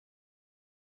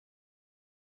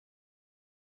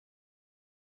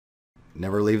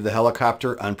Never leave the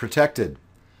helicopter unprotected.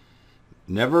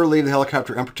 Never leave the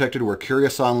helicopter unprotected where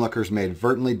curious onlookers may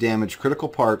inadvertently damage critical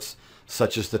parts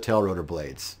such as the tail rotor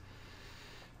blades.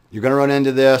 You're going to run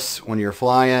into this when you're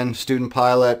flying, student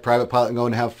pilot, private pilot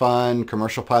going to have fun,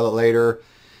 commercial pilot later.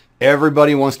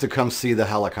 Everybody wants to come see the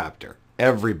helicopter.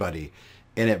 Everybody.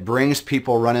 And it brings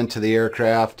people running to the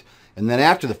aircraft. And then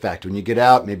after the fact, when you get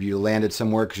out, maybe you landed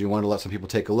somewhere because you wanted to let some people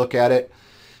take a look at it.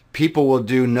 People will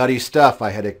do nutty stuff. I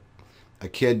had a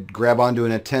kid grab onto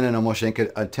an antenna and almost yank an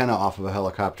antenna off of a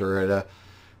helicopter at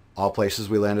all places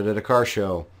we landed at a car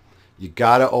show. You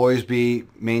got to always be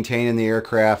maintaining the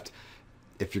aircraft.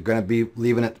 If you're going to be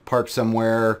leaving it parked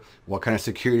somewhere, what kind of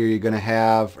security are you going to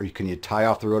have? Or can you tie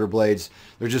off the rotor blades?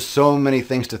 There's just so many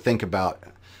things to think about.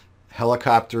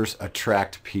 Helicopters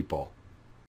attract people.